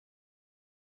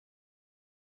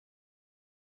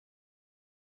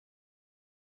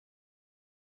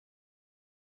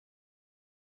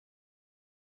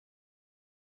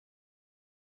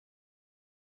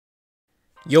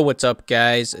Yo, what's up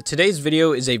guys? Today's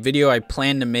video is a video I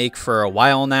plan to make for a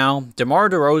while now. DeMar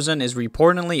DeRozan is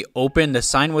reportedly open to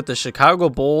sign with the Chicago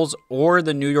Bulls or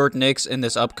the New York Knicks in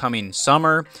this upcoming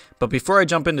summer. But before I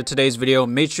jump into today's video,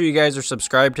 make sure you guys are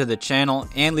subscribed to the channel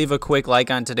and leave a quick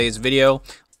like on today's video.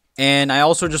 And I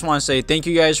also just want to say thank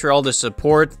you guys for all the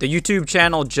support. The YouTube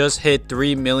channel just hit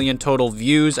 3 million total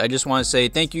views. I just want to say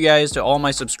thank you guys to all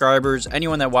my subscribers,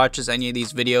 anyone that watches any of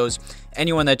these videos,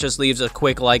 anyone that just leaves a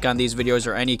quick like on these videos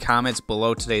or any comments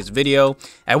below today's video.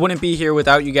 I wouldn't be here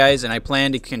without you guys, and I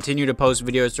plan to continue to post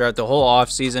videos throughout the whole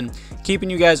offseason, keeping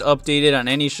you guys updated on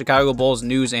any Chicago Bulls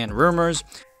news and rumors.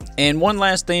 And one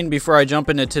last thing before I jump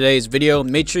into today's video,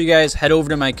 make sure you guys head over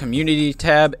to my community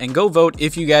tab and go vote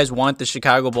if you guys want the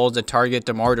Chicago Bulls to target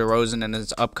DeMar DeRozan in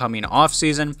this upcoming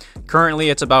offseason.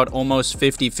 Currently, it's about almost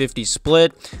 50-50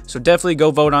 split, so definitely go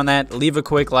vote on that, leave a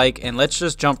quick like, and let's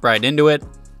just jump right into it.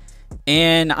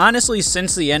 And honestly,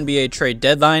 since the NBA trade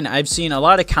deadline, I've seen a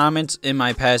lot of comments in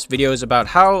my past videos about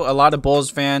how a lot of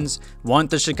Bulls fans want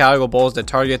the Chicago Bulls to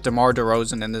target DeMar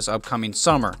DeRozan in this upcoming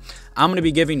summer. I'm going to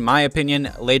be giving my opinion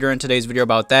later in today's video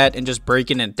about that and just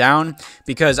breaking it down,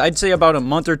 because I'd say about a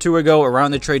month or two ago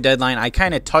around the trade deadline, I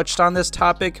kind of touched on this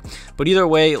topic. But either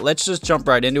way, let's just jump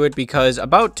right into it, because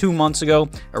about 2 months ago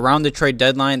around the trade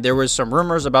deadline, there was some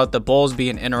rumors about the Bulls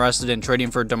being interested in trading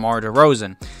for DeMar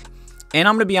DeRozan. And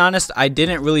I'm going to be honest, I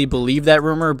didn't really believe that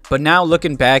rumor, but now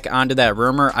looking back onto that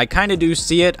rumor, I kind of do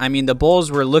see it. I mean, the Bulls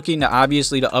were looking to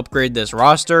obviously to upgrade this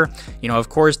roster. You know, of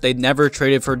course, they never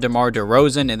traded for DeMar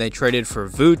DeRozan, and they traded for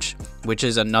Vucevic, which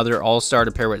is another all-star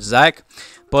to pair with Zach.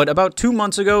 But about 2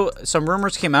 months ago, some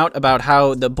rumors came out about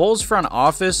how the Bulls front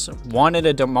office wanted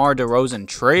a DeMar DeRozan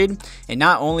trade. And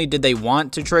not only did they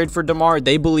want to trade for DeMar,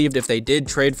 they believed if they did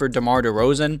trade for DeMar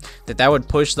DeRozan, that would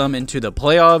push them into the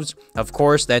playoffs. Of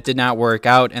course, that did not work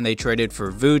out, and they traded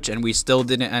for Vucevic, and we still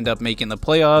didn't end up making the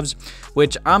playoffs,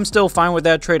 which I'm still fine with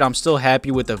that trade. I'm still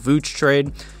happy with the Vucevic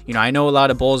trade. You know, I know a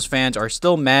lot of Bulls fans are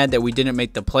still mad that we didn't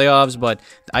make the playoffs, but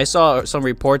I saw some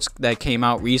reports that came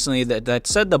out recently that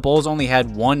said the Bulls only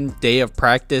had 1 day of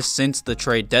practice since the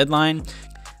trade deadline.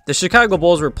 The Chicago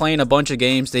Bulls were playing a bunch of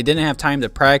games. They didn't have time to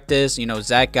practice. You know,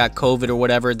 Zach got COVID or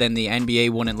whatever, then the NBA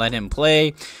wouldn't let him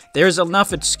play. There's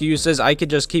enough excuses. I could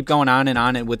just keep going on and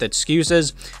on with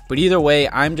excuses. But either way,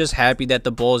 I'm just happy that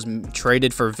the Bulls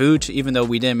traded for Vucevic, even though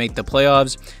we didn't make the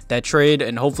playoffs. That trade,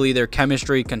 and hopefully their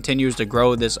chemistry continues to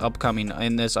grow in this upcoming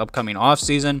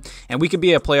offseason, and we could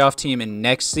be a playoff team in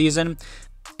next season.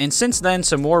 And since then,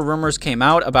 some more rumors came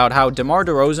out about how DeMar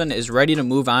DeRozan is ready to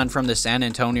move on from the San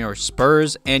Antonio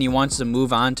Spurs, and he wants to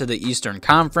move on to the Eastern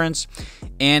Conference.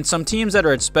 And some teams that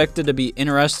are expected to be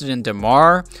interested in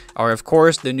DeMar are, of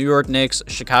course, the New York Knicks,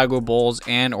 Chicago Bulls,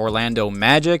 and Orlando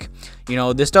Magic. You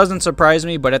know, this doesn't surprise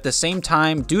me, but at the same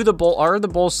time, are the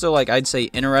Bulls still, like, I'd say,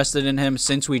 interested in him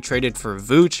since we traded for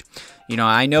Vucevic? You know,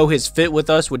 I know his fit with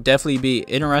us would definitely be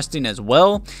interesting as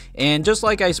well. And just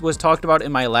like I was talked about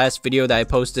in my last video that I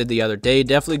posted the other day,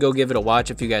 definitely go give it a watch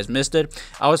if you guys missed it.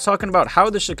 I was talking about how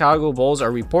the Chicago Bulls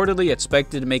are reportedly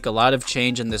expected to make a lot of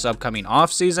change in this upcoming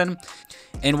offseason.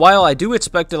 And while I do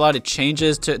expect a lot of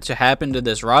changes to happen to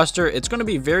this roster, it's going to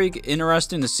be very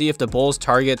interesting to see if the Bulls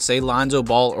target, say, Lonzo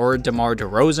Ball or DeMar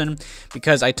DeRozan,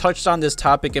 because I touched on this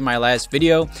topic in my last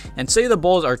video. And say the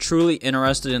Bulls are truly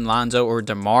interested in Lonzo or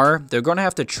DeMar, they're going to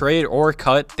have to trade or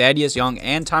cut Thaddeus Young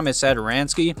and Tomas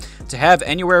Satoransky to have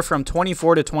anywhere from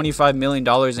 $24 to $25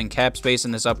 million in cap space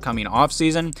in this upcoming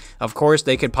offseason. Of course,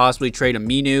 they could possibly trade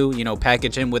Aminu, you know,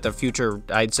 package him with a future,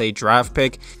 I'd say, draft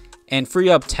pick, and free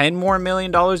up $10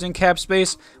 million more in cap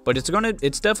space. But it's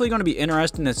definitely going to be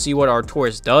interesting to see what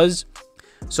Arcidiacono does.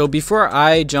 So before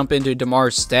I jump into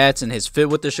DeMar's stats and his fit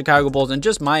with the Chicago Bulls and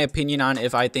just my opinion on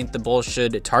if I think the Bulls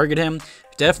should target him,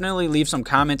 definitely leave some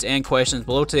comments and questions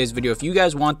below today's video if you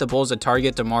guys want the Bulls to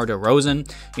target DeMar DeRozan.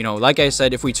 You know, like I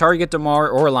said, if we target DeMar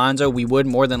or Lonzo, we would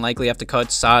more than likely have to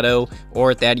cut Sato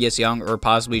or Thaddeus Young, or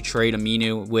possibly trade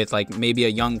Aminu with like maybe a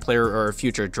young player or a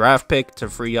future draft pick to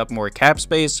free up more cap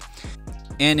space.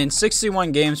 And in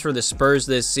 61 games for the Spurs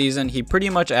this season, he pretty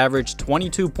much averaged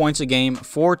 22 points a game,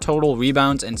 4 total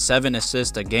rebounds, and 7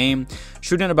 assists a game,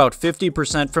 shooting about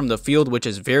 50% from the field, which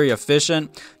is very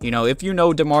efficient. You know, if you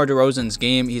know DeMar DeRozan's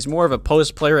game, he's more of a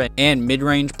post player and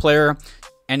mid-range player.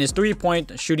 And his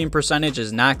three-point shooting percentage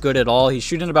is not good at all. He's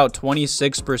shooting about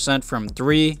 26% from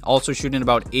 3, also shooting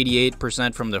about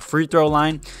 88% from the free throw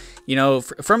line. You know,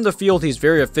 from the field, he's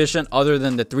very efficient other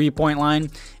than the three-point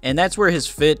line. And that's where his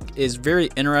fit is very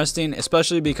interesting,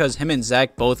 especially because him and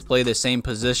Zach both play the same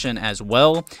position as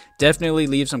well. Definitely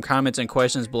leave some comments and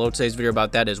questions below today's video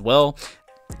about that as well.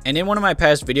 And in one of my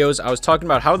past videos, I was talking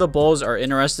about how the Bulls are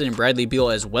interested in Bradley Beal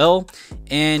as well.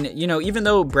 And, you know, even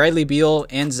though Bradley Beal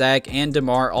and Zach and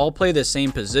DeMar all play the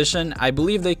same position, I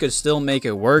believe they could still make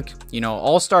it work. You know,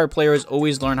 all-star players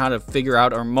always learn how to figure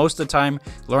out, or most of the time,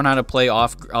 learn how to play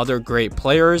off other great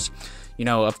players. You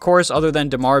know, of course, other than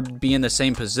DeMar being the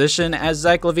same position as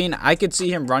Zach LaVine, I could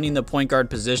see him running the point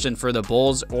guard position for the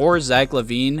Bulls or Zach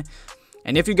LaVine.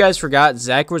 And if you guys forgot,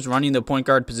 Zach was running the point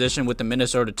guard position with the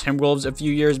Minnesota Timberwolves a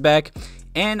few years back.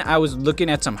 And I was looking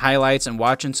at some highlights and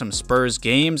watching some Spurs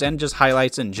games and just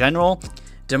highlights in general.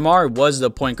 DeMar was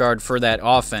the point guard for that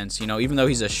offense. You know, even though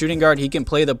he's a shooting guard, he can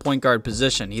play the point guard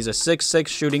position. He's a 6'6"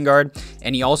 shooting guard,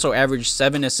 and he also averaged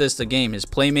 7 assists a game. His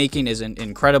playmaking is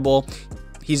incredible.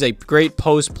 He's a great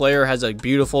post player, has a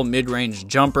beautiful mid-range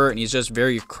jumper, and he's just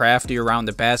very crafty around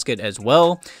the basket as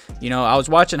well. You know, I was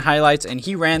watching highlights, and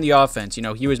he ran the offense. You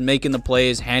know, he was making the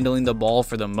plays, handling the ball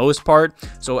for the most part.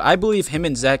 So I believe him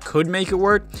and Zach could make it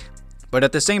work. But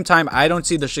at the same time, I don't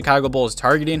see the Chicago Bulls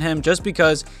targeting him just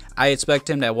because I expect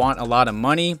him to want a lot of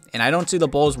money. And I don't see the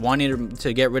Bulls wanting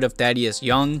to get rid of Thaddeus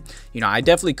Young. You know, I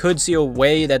definitely could see a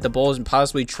way that the Bulls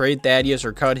possibly trade Thaddeus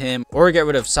or cut him or get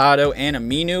rid of Sato and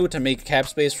Aminu to make cap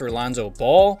space for Lonzo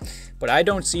Ball. But I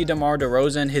don't see DeMar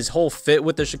DeRozan. His whole fit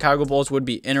with the Chicago Bulls would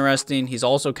be interesting. He's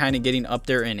also kind of getting up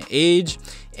there in age.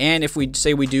 And if we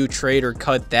say we do trade or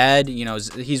cut Thad, you know,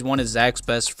 he's one of Zach's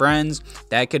best friends.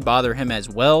 That could bother him as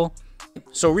well.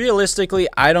 So realistically,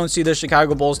 I don't see the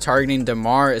Chicago Bulls targeting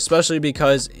DeMar, especially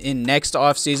because in next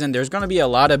offseason, there's going to be a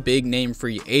lot of big name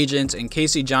free agents. And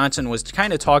Casey Johnson was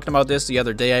kind of talking about this the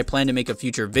other day. I plan to make a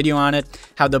future video on it,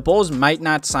 how the Bulls might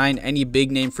not sign any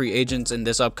big name free agents in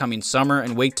this upcoming summer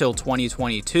and wait till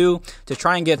 2022 to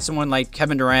try and get someone like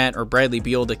Kevin Durant or Bradley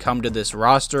Beal to come to this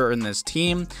roster and this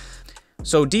team.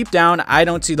 So deep down, I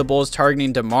don't see the Bulls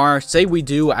targeting DeMar. Say we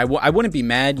do, I wouldn't be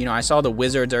mad. You know, I saw the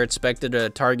Wizards are expected to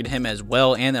target him as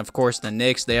well. And of course, the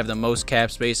Knicks, they have the most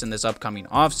cap space in this upcoming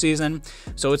offseason.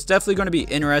 So it's definitely going to be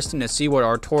interesting to see what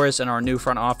Arturas and our new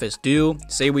front office do.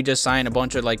 Say we just sign a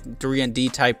bunch of like 3-and-D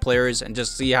type players and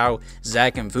just see how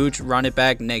Zach and Vooch run it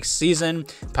back next season.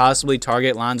 Possibly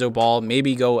target Lonzo Ball,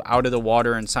 maybe go out of the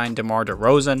water and sign DeMar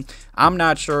DeRozan. I'm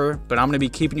not sure, but I'm going to be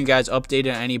keeping you guys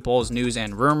updated on any Bulls news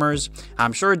and rumors.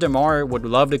 I'm sure DeMar would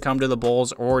love to come to the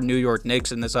Bulls or New York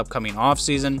Knicks in this upcoming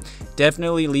offseason.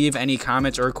 Definitely leave any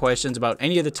comments or questions about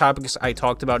any of the topics I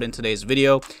talked about in today's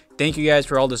video. Thank you guys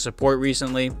for all the support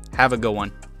recently. Have a good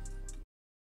one.